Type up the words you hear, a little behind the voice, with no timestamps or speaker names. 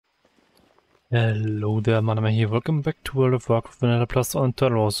Hello there, MANNEMA here. Welcome back to World of Warcraft Vanilla Plus on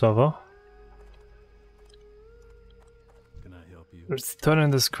Turtle WoW server. Can I help you? Let's turn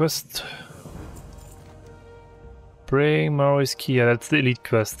in this quest. Bring Maro's key. Yeah, that's the elite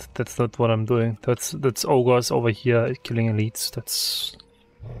quest. That's not what I'm doing. That's ogres over here killing elites. That's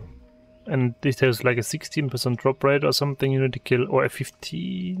and it has like a 16% drop rate or something. You need to kill, or a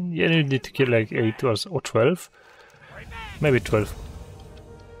 15. Yeah, you need to kill like 8 or 12. Maybe 12.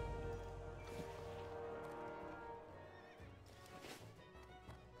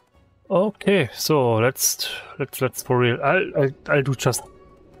 Okay, so let's for real. I'll do just,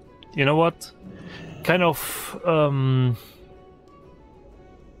 you know what, kind of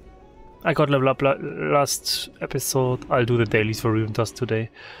I got level up last episode. I'll do the dailies for real just today.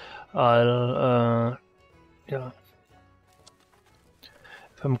 Yeah. If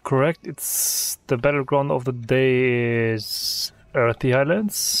I'm correct, it's the battleground of the day is Earthy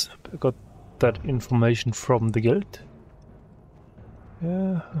Highlands. I got that information from the guild.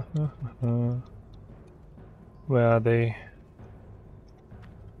 Yeah. Where are they?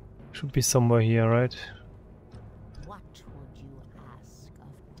 Should be somewhere here, right? What would you ask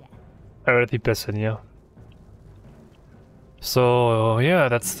of death? Earthy Basin, yeah. So yeah,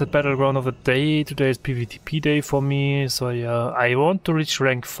 that's the battleground of the day. Today is PvTP day for me. So yeah, I want to reach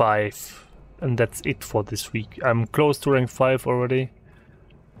rank 5, and that's it for this week. I'm close to rank 5 already.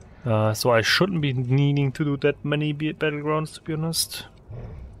 So I shouldn't be needing to do that many battlegrounds, to be honest.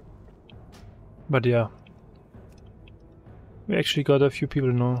 But yeah, we actually got a few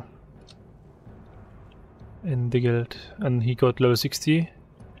people now in the guild, and he got level 60.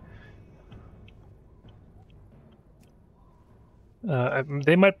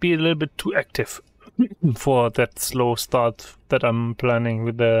 They might be a little bit too active for that slow start that I'm planning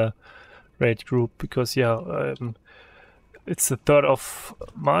with the raid group, because yeah, it's the 3rd of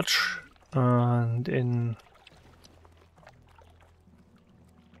March, and in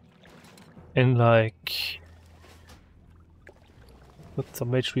like, got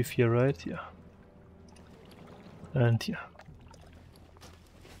some mage reef here, right? Yeah. And yeah,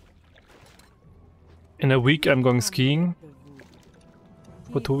 in a week I'm going skiing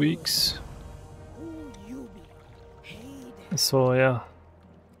for 2 weeks. So yeah.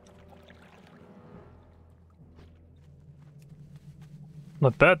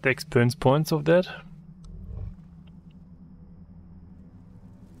 Not bad, the experience points of that.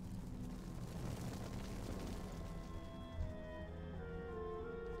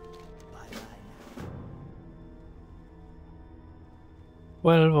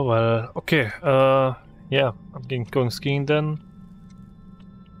 Well, okay, yeah, I'm going skiing then.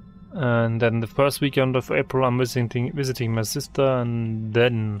 And then the first weekend of April I'm visiting my sister, and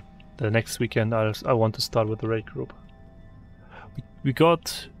then the next weekend I want to start with the raid group. We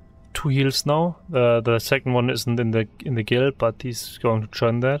got 2 heals now. The second one isn't in the guild, but he's going to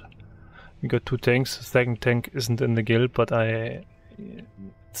join that. We got 2 tanks. The second tank isn't in the guild, but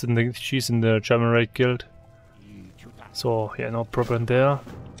she's in the German raid guild. So yeah, no problem there.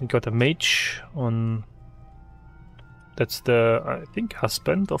 We got a mage on. That's the, I think,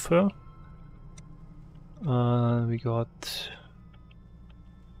 husband of her. We got.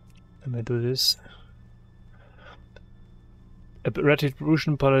 Let me do this. A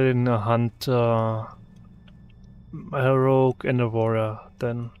retribution paladin, a hunter, a rogue, and a warrior.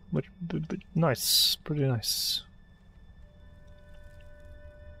 Then, which nice, pretty nice.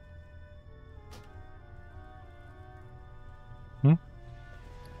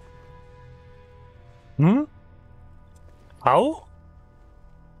 How?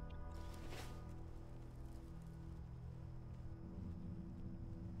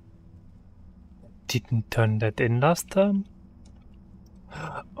 Didn't turn that in last time?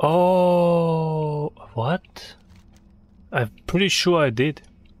 Oh, what? I'm pretty sure I did.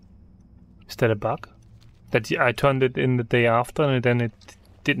 Is that a bug? That I turned it in the day after and then it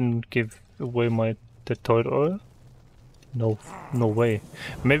didn't give away the toilet oil? No way.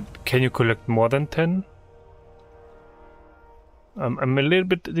 Maybe, can you collect more than 10? I'm a little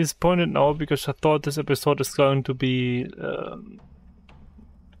bit disappointed now, because I thought this episode is going to be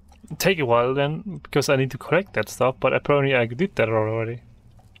take a while then, because I need to collect that stuff, but apparently I did that already.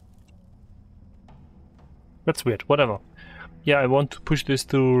 That's weird, whatever. Yeah, I want to push this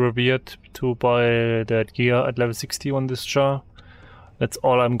to Revered to buy that gear at level 60 on this char. That's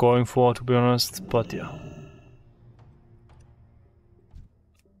all I'm going for, to be honest, but yeah.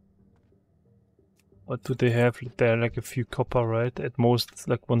 What do they have? They're like a few copper, right? At most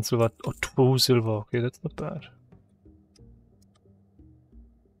like 1 silver or 2 silver. Okay, that's not bad.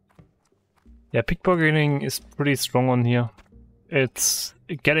 Yeah, pickpocketing is pretty strong on here. it's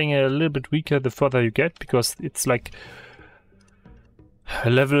getting a little bit weaker the further you get, because it's like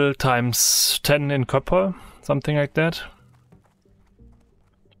level times 10 in copper, something like that.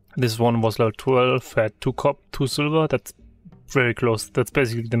 This one was level 12, had 2 silver. That's very close. That's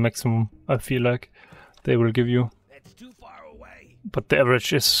basically the maximum I feel like they will give you. That's too far away. But the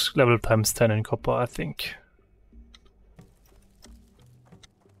average is level times 10 in copper, I think.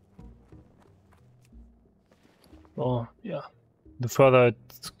 Oh, yeah. The further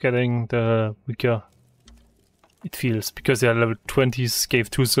it's getting, the weaker it feels. Because yeah, level 20s gave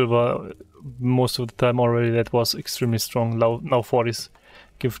 2 silver most of the time already. That was extremely strong. Now 40s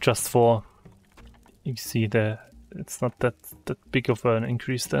give just 4. You see the it's not that big of an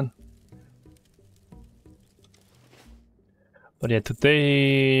increase then. But yeah,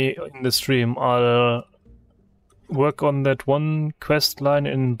 today in the stream I'll work on that one quest line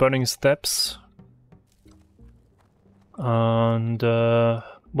in Burning Steppes. And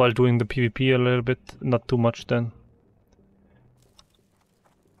while doing the PvP a little bit, not too much then.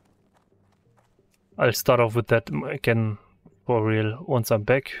 I'll start off with that again for real once I'm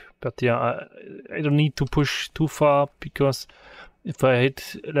back. But yeah, I don't need to push too far, because if I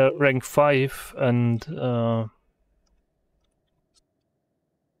hit rank 5 and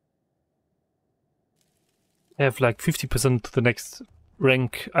have like 50% to the next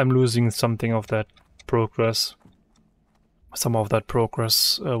rank, I'm losing something of that progress. Some of that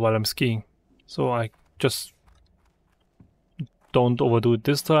progress while I'm skiing. So I just don't overdo it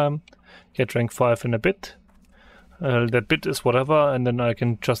this time. Get rank 5 in a bit. That bit is whatever, and then I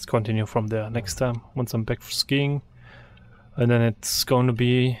can just continue from there next time once I'm back for skiing. And then it's going to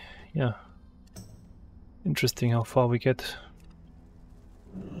be, yeah, interesting how far we get.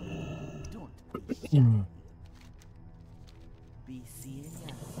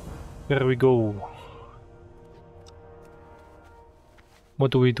 There we go.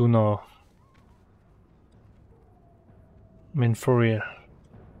 What do we do now? I mean, for real.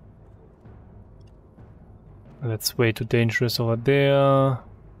 That's way too dangerous over there.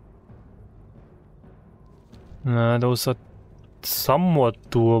 Those are somewhat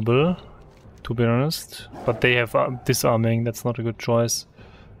doable, to be honest. But they have disarming, that's not a good choice.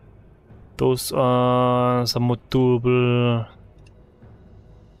 Those are somewhat doable.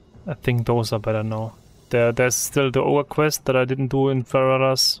 I think those are better now. There's still the ogre quest that I didn't do in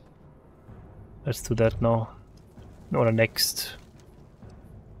Ferraras. Let's do that now. Or the next.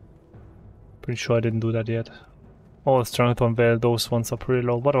 Pretty sure I didn't do that yet. Oh, Stronghold, Vale, those ones are pretty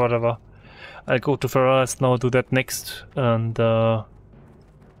low, but whatever. I'll go to Ferraras now, do that next, and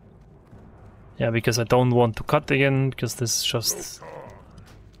yeah, because I don't want to cut again, because this is just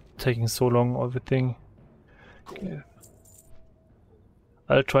taking so long, everything. Okay.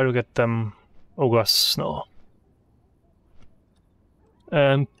 I'll try to get them ogres now.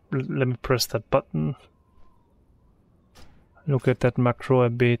 And let me press that button. Look at that macro a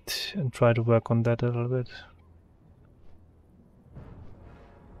bit and try to work on that a little bit.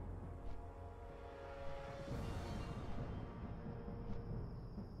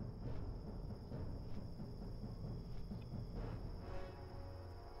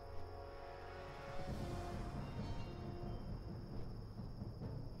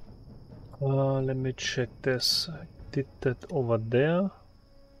 Let me check this. I did that over there.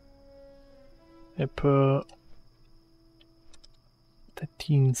 April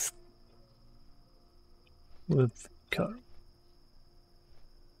 13th with car.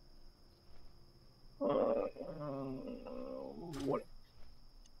 What?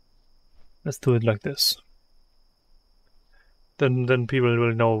 Let's do it like this. Then people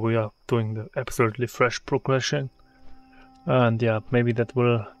will know we are doing the absolutely fresh progression, and yeah, maybe that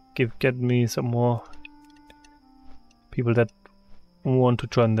will get me some more people that want to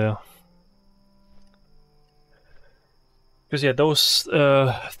join there. Because yeah, those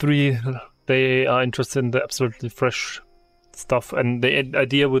 3, they are interested in the absolutely fresh stuff, and the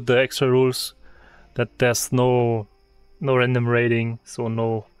idea with the extra rules that there's no random raiding, so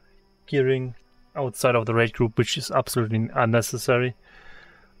no gearing outside of the raid group, which is absolutely unnecessary.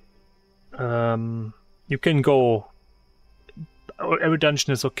 You can go. Every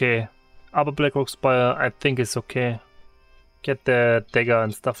dungeon is okay. Upper Blackrock Spire, I think, is okay. Get the dagger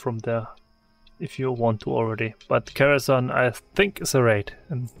and stuff from there if you want to already. But Karazhan, I think, is a raid,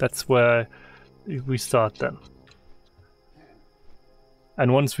 and that's where we start then.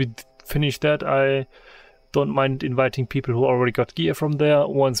 And once we finish that, I don't mind inviting people who already got gear from there.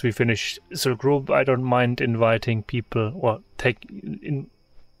 Once we finish Silk Group, I don't mind inviting people or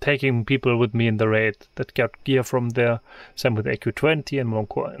taking people with me in the raid that got gear from there. Same with AQ20 and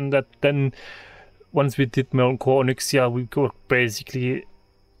Monko. And that then once we did Mount Core Onyx, yeah, we got basically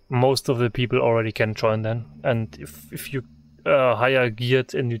most of the people already can join then. And if you higher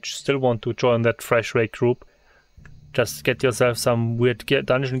geared and you still want to join that fresh raid group, just get yourself some weird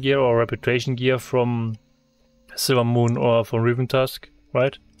dungeon gear or reputation gear from Silver Moon or from Riven Tusk,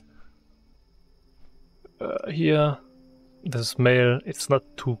 right? Here, this mail, it's not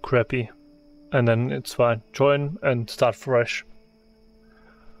too crappy. And then it's fine. Join and start fresh.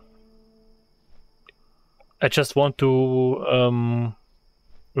 I just want to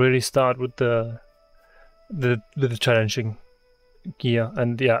really start with the challenging gear.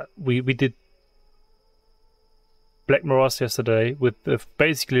 And yeah, we did Black Mirrors yesterday with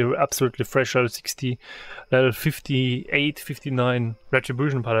basically absolutely fresh level 60, level 58, 59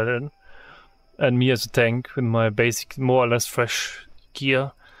 Retribution Paladin, and me as a tank with my basic, more or less fresh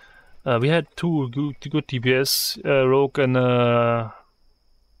gear. We had two good DPS, Rogue and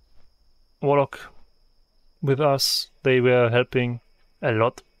Warlock with us. They were helping a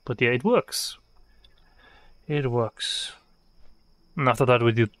lot, but yeah, it works. It works. And after that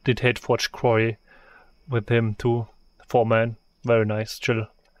we did Hateforge Quarry with him too. 4-man, very nice, chill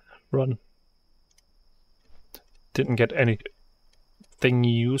run. Didn't get anything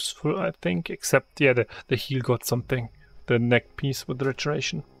useful, I think, except yeah, the heal got something, the neck piece with the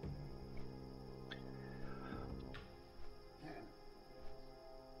regeneration.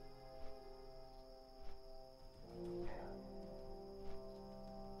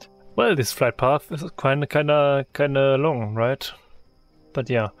 Well, this flight path is kinda long, right? But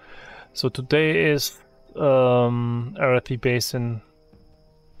yeah, so today is Arathi Basin,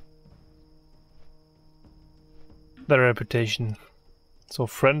 the reputation. So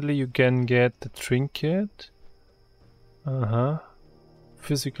friendly, you can get the trinket.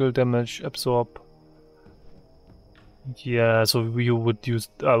 Physical damage absorb. Yeah, so you would use.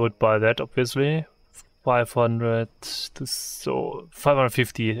 I would buy that obviously. 500 to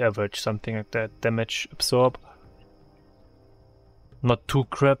 550 average, something like that. Damage absorb. Not too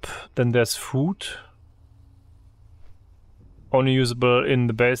crap. Then there's food. Only usable in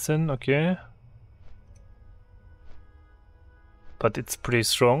the basin, okay. But it's pretty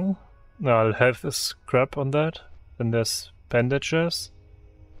strong. I'll have a scrap on that. Then there's bandages.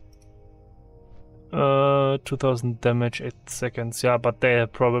 2000 damage, 8 seconds. Yeah, but they're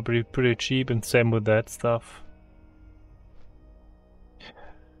probably pretty cheap, and same with that stuff.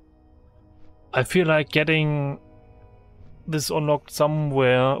 I feel like getting this unlocked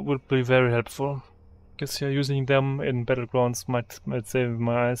somewhere would be very helpful. Guess yeah, using them in battlegrounds might save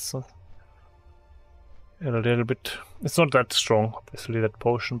my eyes a little bit. It's not that strong, obviously, that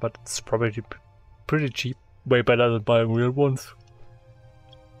potion, but it's probably pretty cheap. Way better than buying real ones.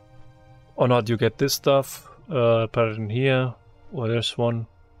 Or not, you get this stuff. Pattern here. Oh, there's one.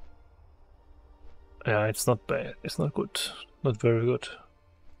 Yeah, it's not bad. It's not good. Not very good.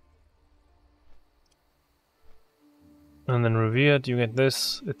 And then revered, you get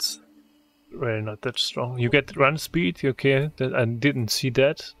this. It's really not that strong. You get run speed, okay. I didn't see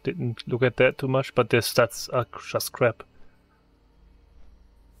that. Didn't look at that too much, but their stats are just crap.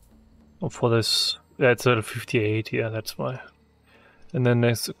 Oh, for this, yeah, it's a 58, yeah, that's why. And then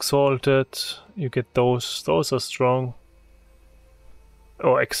there's Exalted, you get those. Those are strong.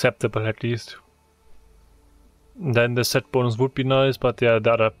 Or acceptable at least. And then the set bonus would be nice, but yeah,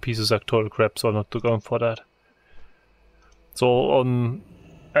 the other pieces are total crap, so I'm not going for that. So on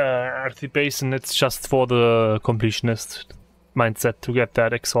Arathi Basin, it's just for the completionist mindset to get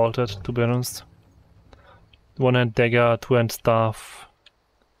that Exalted, to be honest. One-hand dagger, two-hand staff.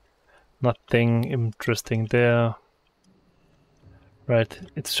 Nothing interesting there. Right,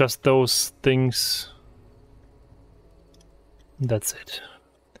 it's just those things. That's it.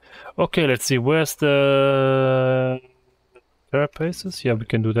 Okay, let's see, where's the carapaces? Yeah, we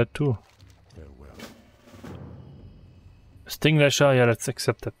can do that too. Stinglasher, yeah, let's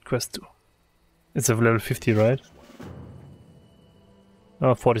accept that quest too. It's a level 50, right?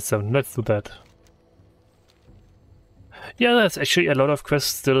 Oh, 47, let's do that. Yeah, that's actually a lot of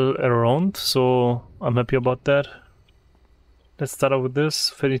quests still around, so I'm happy about that. Let's start out with this,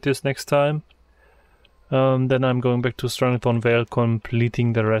 finish this next time. Then I'm going back to Stronghold Vale,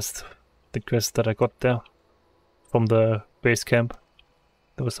 completing the rest, the quests that I got there from the base camp.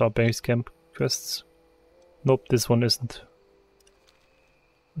 Those are base camp quests. Nope, this one isn't.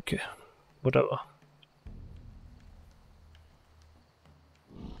 Okay, whatever.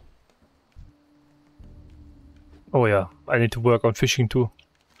 Oh yeah, I need to work on fishing too.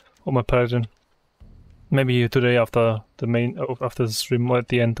 On my paladin. Maybe today after the stream or at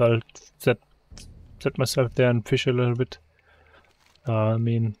the end I'll set myself there and fish a little bit. I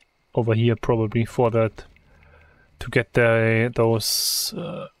mean, over here probably for that, to get those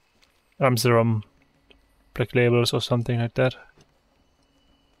Amserum black labels or something like that.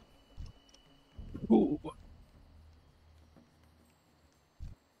 Ooh.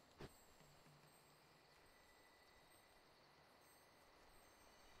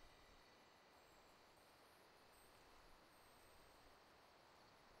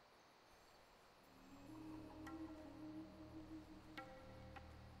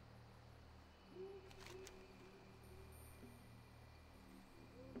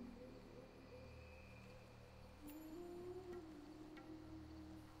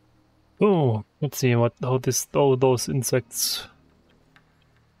 Oh, let's see how those insects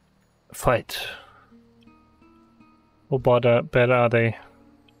fight. How bad are they?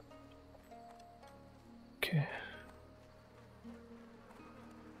 Okay.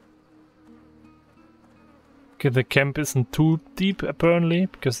 Okay, the camp isn't too deep apparently,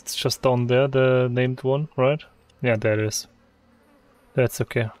 because it's just down there, the named one, right? Yeah, there it is. That's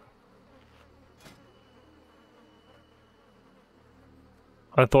okay.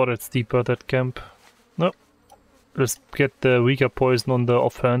 I thought it's deeper, that camp. No. Let's get the weaker poison on the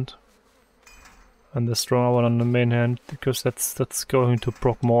offhand. And the stronger one on the main hand, because that's going to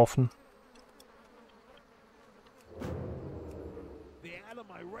proc more often. They're out of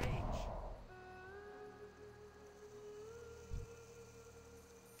my range.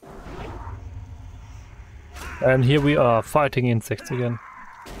 And here we are, fighting insects again.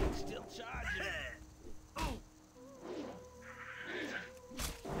 Still charging.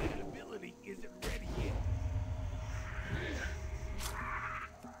 That ability isn't ready yet.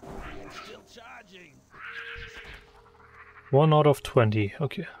 Still charging. 1 out of 20,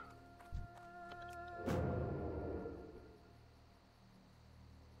 okay.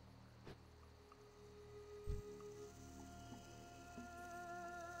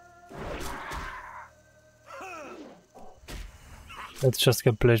 Let's just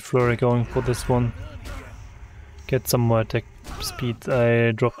get Blade Flurry going for this one. Get some more attack speed.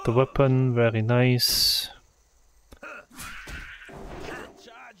 I dropped the weapon, very nice.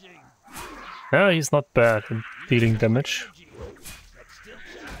 Yeah, he's not bad in dealing damage.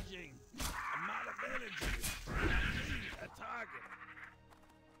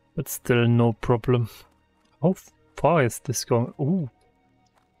 But still no problem. How far is this going? Ooh.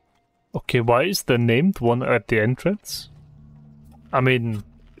 Okay, why is the named one at the entrance? I mean,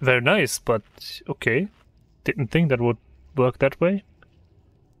 very nice, but okay. Didn't think that would work that way.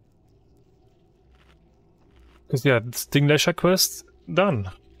 Because yeah, the Stinglasher quest done.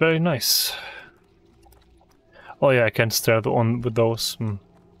 Very nice. Oh yeah, I can't start on with those.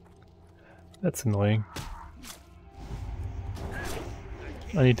 That's annoying.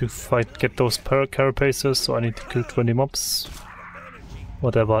 I need to get those carapaces, so I need to kill 20 mobs.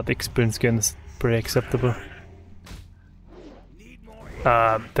 Whatever, the experience gain is pretty acceptable.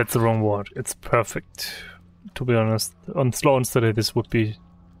 That's the wrong word. It's perfect. To be honest, on slow and steady this would be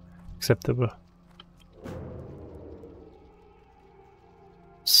acceptable.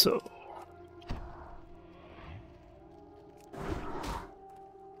 So...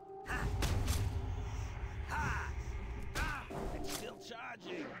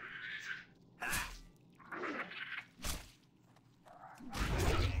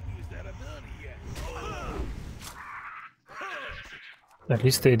 At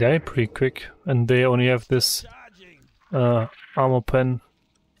least they die pretty quick, and they only have this armor pen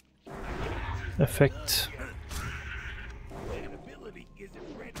effect.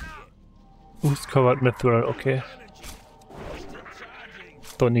 Who's covered mithril? Okay.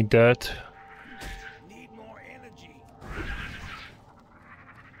 Don't need that.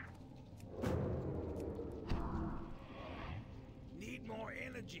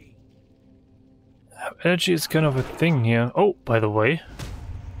 Energy is kind of a thing here. Oh, by the way.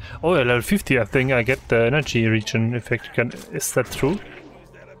 Oh yeah, level 50 I think I get the energy regen effect. Is that true?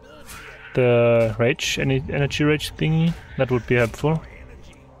 The rage, any energy rage thingy? That would be helpful.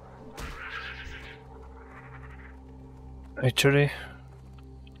 Actually.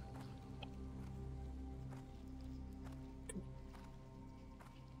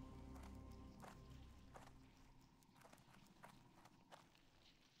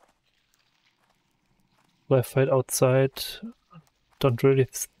 Do I fight outside? Don't really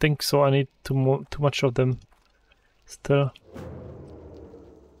think so. I need too much of them still.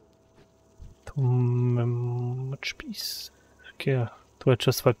 Too much peace. Okay, do I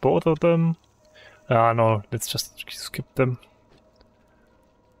just fight both of them? Ah, no, let's just skip them.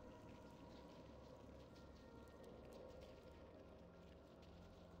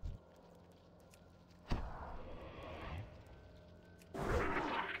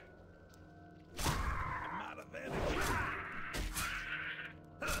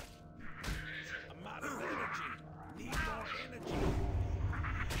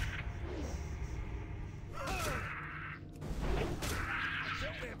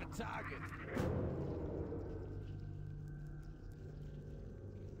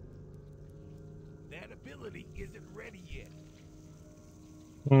 ability isn't ready yet.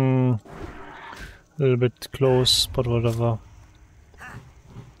 A little bit close, but whatever.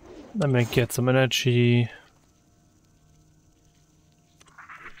 Let me get some energy.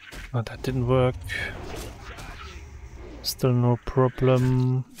 Oh, that didn't work. Still no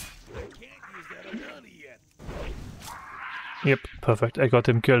problem. I can't use that ability yet. Yep, perfect. I got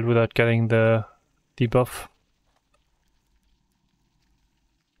him killed without getting the debuff.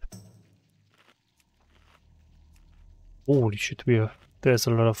 Holy shit, there's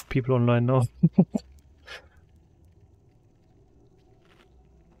a lot of people online now.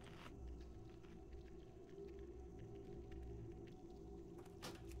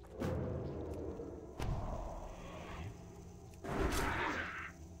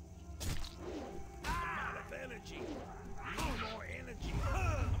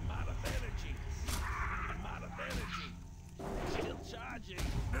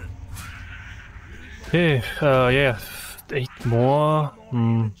 Okay, yeah, 8 more.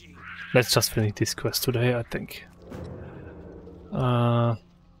 Let's just finish this quest today, I think.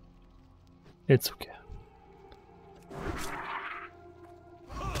 It's okay.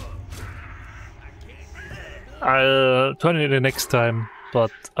 I'll turn it in next time,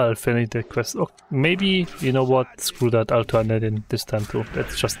 but I'll finish the quest. Oh, maybe, you know what, screw that, I'll turn it in this time too.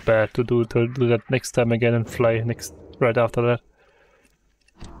 That's just bad to do that next time again and fly right after that.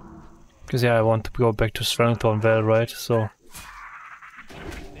 Because yeah, I want to go back to Stronghold, well, right? So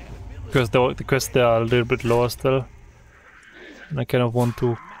because the quests there are a little bit lower still, and I kind of want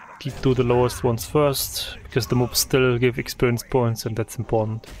to do the lowest ones first, because the mobs still give experience points, and that's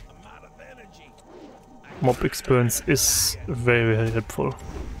important. Mob experience is very, very helpful.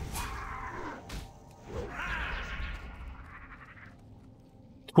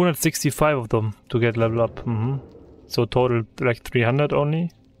 $265 of them to get level up. So total like 300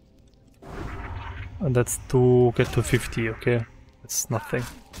 only. And that's to get to 50, okay? That's nothing.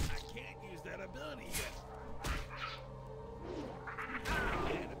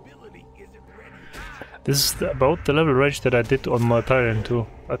 This is about the level range that I did on my Tyrant too,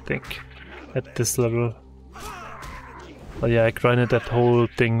 I think. At this level. But yeah, I grinded that whole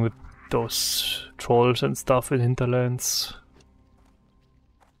thing with those trolls and stuff in Hinterlands.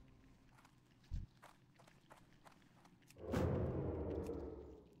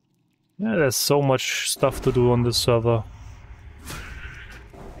 Yeah, there's so much stuff to do on this server.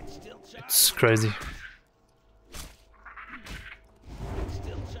 It's crazy.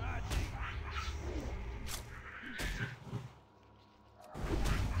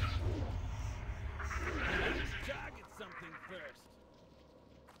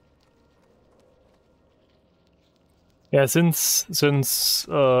 Yeah, since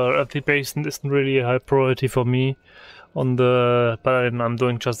Earthly Basin isn't really a high priority for me on the Paladin, I'm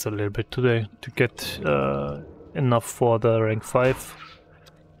doing just a little bit today to get enough for the rank 5,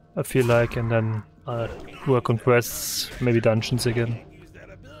 I feel like, and then work on quests, maybe dungeons again.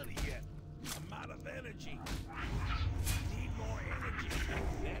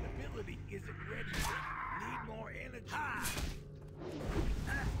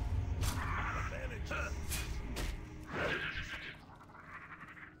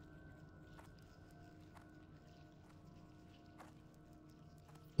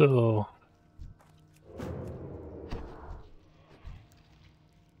 So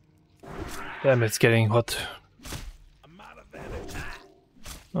damn, it's getting hot.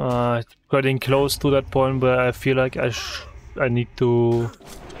 It's getting close to that point where I feel like I need to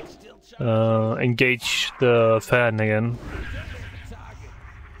engage the fan again.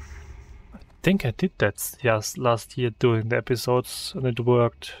 I think I did that just last year during the episodes, and it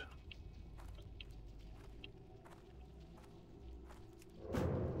worked.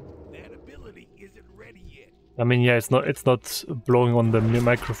 I mean, yeah, it's not blowing on the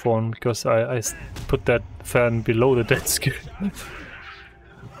microphone because I put that fan below the desk.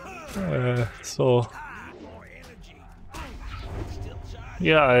 So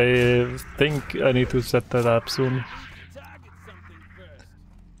yeah, I think I need to set that up soon.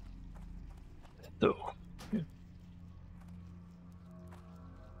 So yeah.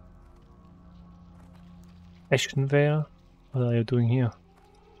 Eschenwehr, what are you doing here?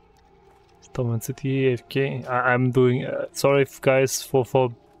 Storm City, AFK. I'm doing. Sorry, guys,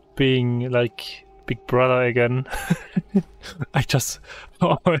 for being like Big Brother again. I just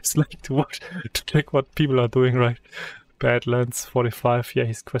always like to check what people are doing, right? Badlands 45. Yeah,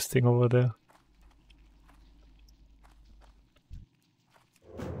 he's questing over there.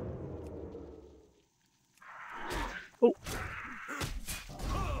 Oh,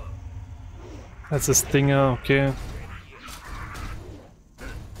 that's a stinger. Okay.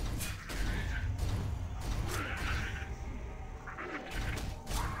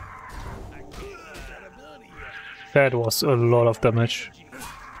 That was a lot of damage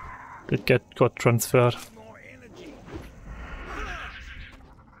that got transferred. More energy.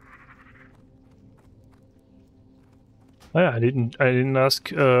 Oh yeah, I didn't ask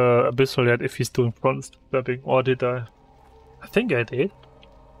Abyssal yet if he's doing front stabbing, or did I? I think I did.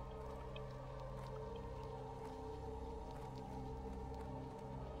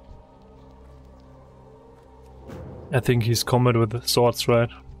 I think he's combat with swords, right?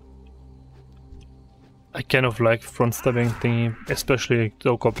 I kind of like front stabbing thingy, especially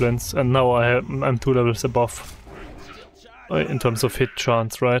the goblins, and now I'm 2 levels above in terms of hit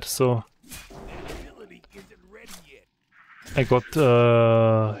chance, right? So Ability isn't ready yet. I got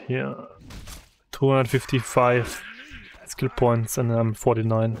yeah 255 skill points and I'm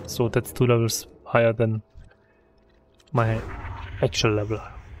 49, so that's 2 levels higher than my actual level.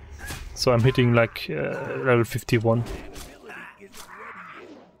 So I'm hitting like level 51. Ability isn't ready yet.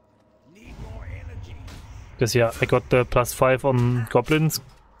 Need more energy. Because yeah, I got the +5 on goblins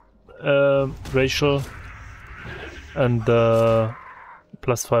racial and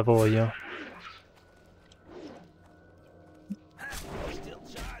 +5 over here. Still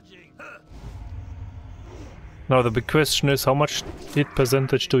charging. Now the big question is, how much hit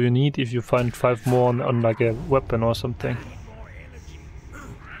percentage do you need if you find 5 more on like a weapon or something? More energy.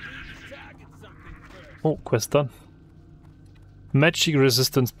 Target something first. Oh, quest done. Magic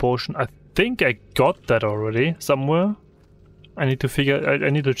resistance potion. I think I got that already somewhere. I need to I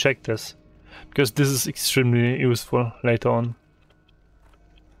need to check this, because this is extremely useful later on.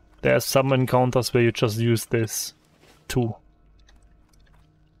 There are some encounters where you just use this too.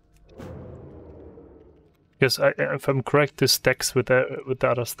 Because if I'm correct, this stacks with the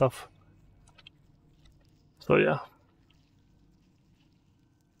other stuff. So yeah.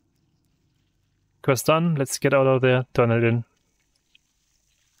 Quest done. Let's get out of there. Turn it in.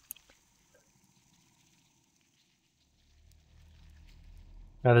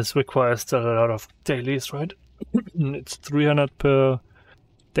 Yeah, this requires still a lot of dailies, right? It's 300 per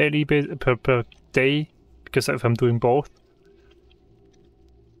daily per day, because if I'm doing both.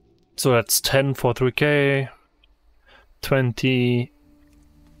 So that's 10 for 3k, 20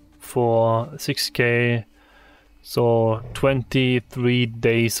 for 6k, so 23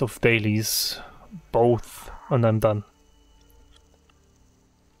 days of dailies, both, and I'm done.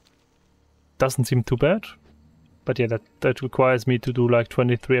 Doesn't seem too bad. But yeah, that requires me to do like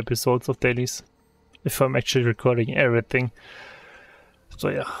 23 episodes of dailies if I'm actually recording everything. So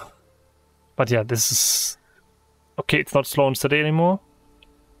yeah. But yeah, this is... Okay, it's not slow and steady anymore.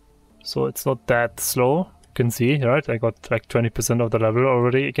 So it's not that slow. You can see, right? I got like 20% of the level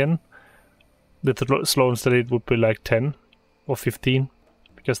already again. With the slow and steady it would be like 10 or 15.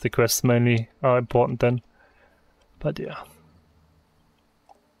 Because the quests mainly are important then. But yeah.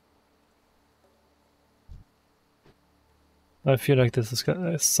 I feel like this is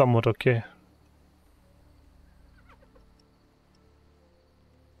somewhat okay.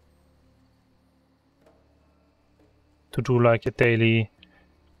 To do like a daily,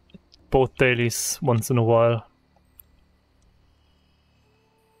 both dailies once in a while.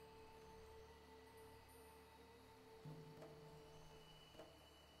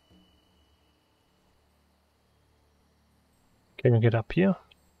 Can you get up here?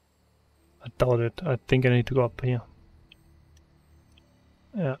 I doubt it. I think I need to go up here.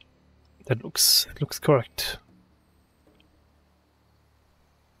 Yeah, that looks correct.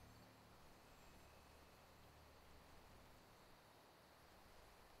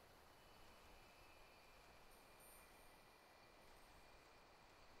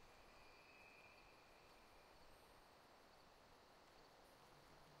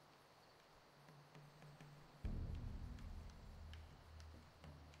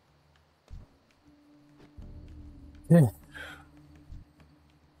 Yeah.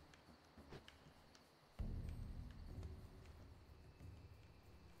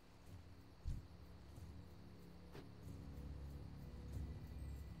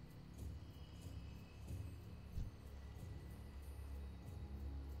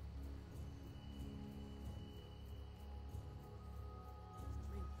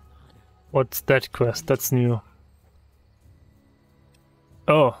 What's that quest? That's new.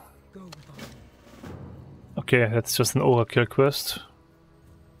 Oh. Okay, that's just an overkill quest.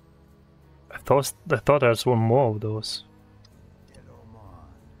 I thought there's one more of those.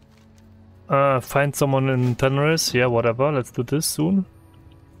 Find someone in Tenerife. Yeah, whatever. Let's do this soon.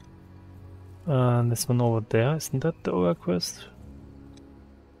 This one over there. Isn't that the ogre quest?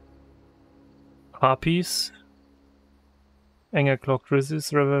 Harpies. Anger Clock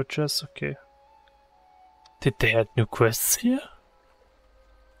Resist Ravagers. Okay. Did they add new quests here?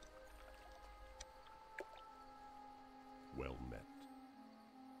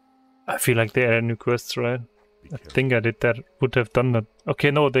 I feel like they added new quests, right? I think I did that. Would have done that.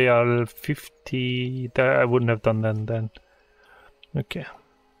 Okay, no, they are 50. I wouldn't have done that then. Okay.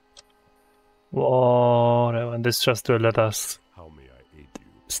 Whatever. And this just to let us How may I aid you?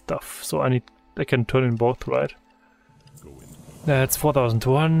 stuff. So I can turn in both, right? Go in. That's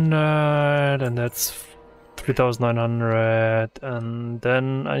 4,200 and that's 3,900, and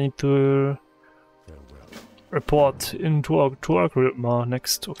then I need to Farewell. report into our group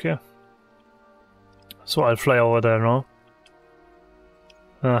next. Okay. So I'll fly over there now.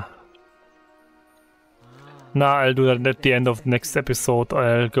 Nah, I'll do that at the end of the next episode.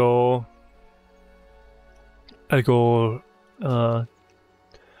 I'll go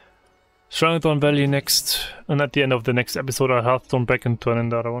Stronghold Valley next, and at the end of the next episode I'll Hearthstone back and turn in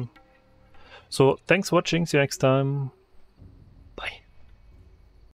the other one. So thanks for watching, see you next time.